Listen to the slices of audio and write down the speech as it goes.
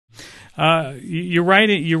You're right.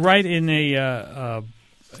 You're right in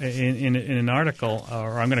in an article,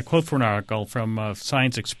 or I'm going to quote from an article from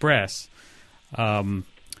Science Express,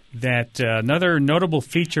 that another notable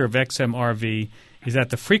feature of XMRV is that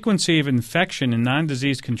the frequency of infection in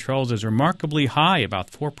non-disease controls is remarkably high,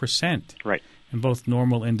 about 4%. Right. In both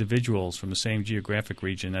normal individuals from the same geographic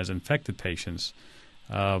region as infected patients.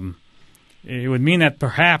 It would mean that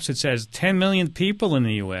perhaps it says 10 million people in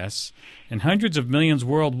the U.S. and hundreds of millions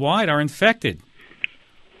worldwide are infected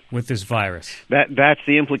with this virus. That's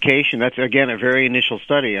the implication. That's, again, a very initial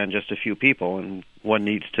study on just a few people, and one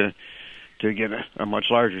needs to get a much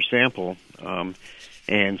larger sample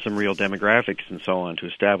and some real demographics and so on to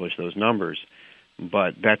establish those numbers.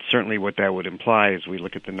 But that's certainly what that would imply as we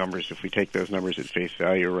look at the numbers. If we take those numbers at face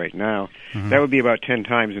value right now, that would be about 10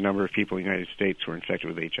 times the number of people in the United States who are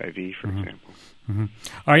infected with HIV, for example.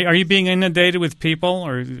 Are you being inundated with people,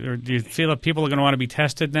 or do you feel that people are going to want to be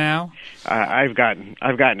tested now? I've gotten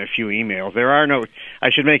a few emails.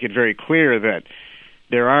 I should make it very clear that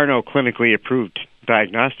there are no clinically approved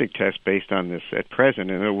diagnostic tests based on this at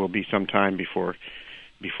present, and it will be some time before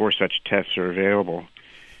such tests are available.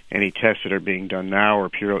 Any tests that are being done now are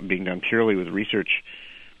being done purely with research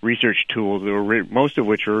tools, most of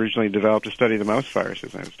which were originally developed to study the mouse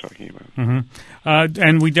viruses I was talking about.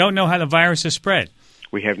 And we don't know how the virus is spread.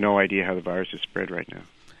 We have no idea how the virus is spread right now.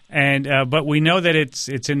 And but we know that it's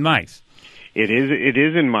in mice. It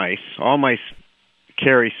is in mice. All mice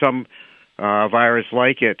carry some virus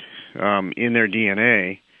like it in their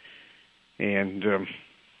DNA, and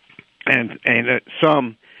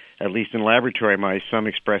some, at least in laboratory mice, some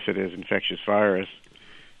express it as infectious virus.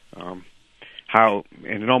 And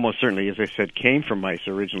it almost certainly, as I said, came from mice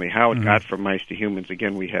originally. How it got from mice to humans,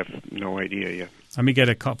 again, we have no idea yet. Let me get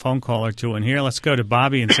a phone call or two in here. Let's go to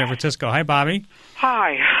Bobby in San Francisco. Hi, Bobby.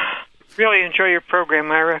 Hi. Really enjoy your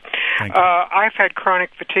program, Ira. Thank you. I've had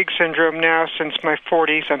chronic fatigue syndrome now since my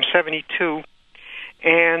 40s. I'm 72.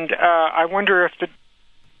 And I wonder if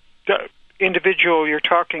the individual you're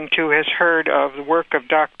talking to has heard of the work of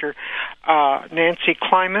Dr. Nancy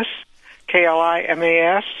Klimas,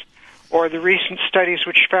 Klimas, or the recent studies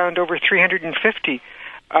which found over 350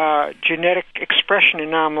 genetic expression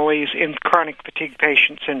anomalies in chronic fatigue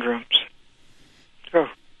patient syndromes. Oh,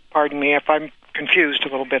 pardon me if I'm confused a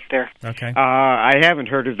little bit there. Okay. I haven't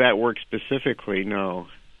heard of that work specifically, no.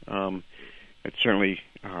 It certainly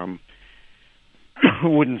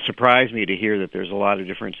wouldn't surprise me to hear that there's a lot of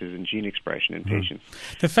differences in gene expression in patients.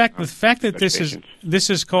 The fact that this is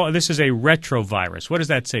a retrovirus, what does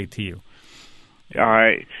that say to you?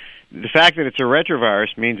 The fact that it's a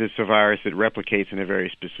retrovirus means it's a virus that replicates in a very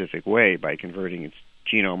specific way by converting its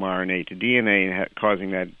genome RNA to DNA and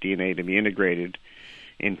causing that DNA to be integrated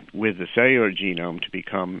with the cellular genome to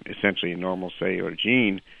become essentially a normal cellular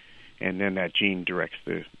gene, and then that gene directs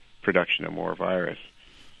the production of more virus.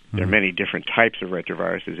 There are many different types of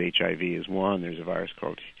retroviruses. HIV is one. There's a virus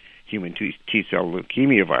called human T-cell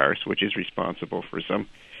leukemia virus, which is responsible for some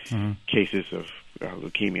cases of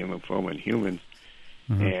leukemia and lymphoma in humans.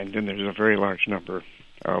 And then there's a very large number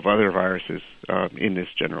of other viruses in this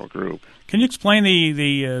general group. Can you explain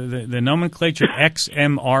the nomenclature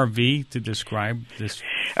XMRV to describe this?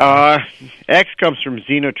 X comes from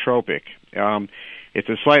xenotropic. It's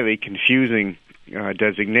a slightly confusing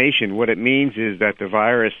designation. What it means is that the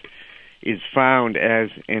virus is found as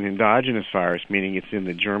an endogenous virus, meaning it's in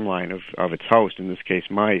the germline of its host, in this case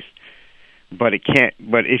mice. But it can't.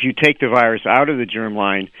 But if you take the virus out of the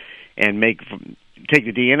germline and take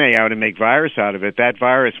the DNA out and make virus out of it, that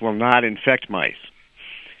virus will not infect mice,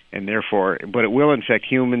 and therefore, but it will infect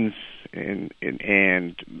humans and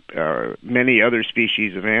many other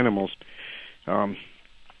species of animals,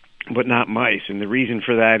 but not mice. And the reason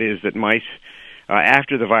for that is that mice,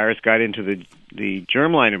 after the virus got into the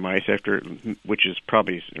germline of mice, which is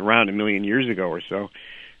probably around 1 million years ago or so,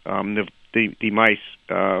 the mice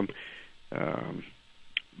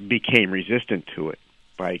became resistant to it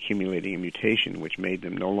by accumulating a mutation, which made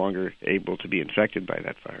them no longer able to be infected by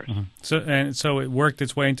that virus. So it worked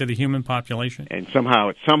its way into the human population, and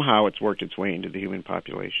somehow it's worked its way into the human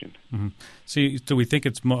population. So we think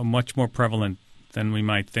it's much more prevalent than we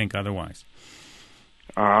might think otherwise.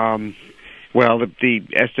 Well, the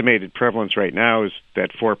estimated prevalence right now is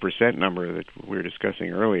that 4% number that we were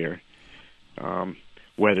discussing earlier.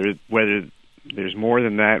 Whether there's more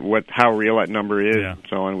than that, how real that number is, and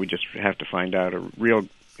so on, we just have to find out.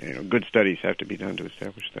 Good studies have to be done to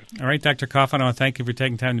establish that. All right, Dr. Coffin, I want to thank you for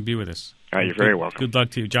taking time to be with us. You're very welcome. Good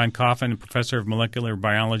luck to you. John Coffin, professor of molecular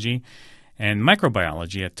biology and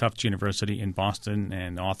microbiology at Tufts University in Boston,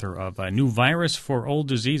 and author of A New Virus for Old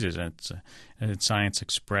Diseases. It's a Science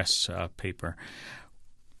Express paper.